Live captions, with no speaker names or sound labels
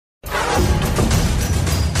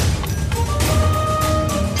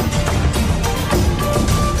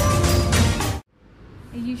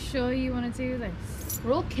sure you want to do this?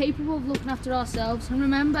 We're all capable of looking after ourselves, and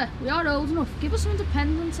remember, we are old enough. Give us some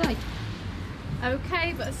independence, like.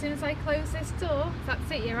 Okay, but as soon as I close this door,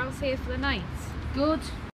 that's it, you're out here for the night. Good.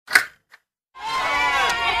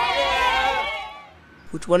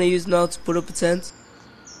 Which one of you know to put up a tent?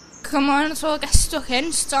 Come on, let's all get stuck in.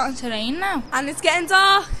 It's starting to rain now. And it's getting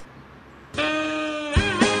dark.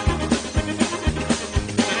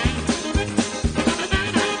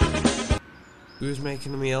 Who's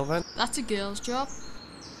making the meal then? That's a girl's job.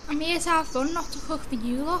 I'm here to have fun, not to cook for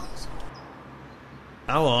you lot.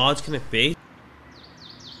 How hard can it be?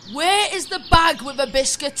 Where is the bag with the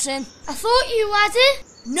biscuits in? I thought you had it.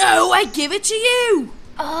 No, I give it to you.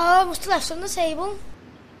 Oh, I must have left it on the table.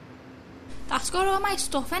 That's got all my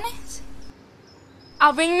stuff in it.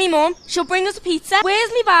 I'll ring me mum. She'll bring us a pizza.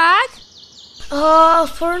 Where's me bag? Oh, I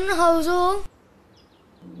was put it in the hose hole.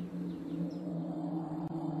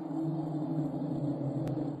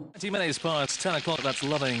 Minutes past 10 o'clock, that's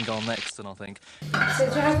Loving on next, and I think. So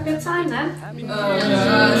did you have a good time then?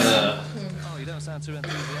 Oh, you don't sound too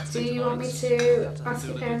enthusiastic. Do you want me to ask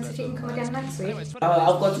your parents if you can come again next week?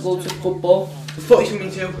 I've got to go to football. The footy's for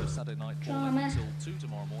me too. Saturday night, Drama. till 2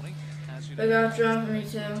 tomorrow morning. As you I got drama for me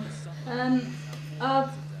too.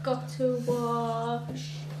 I've got to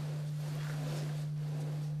watch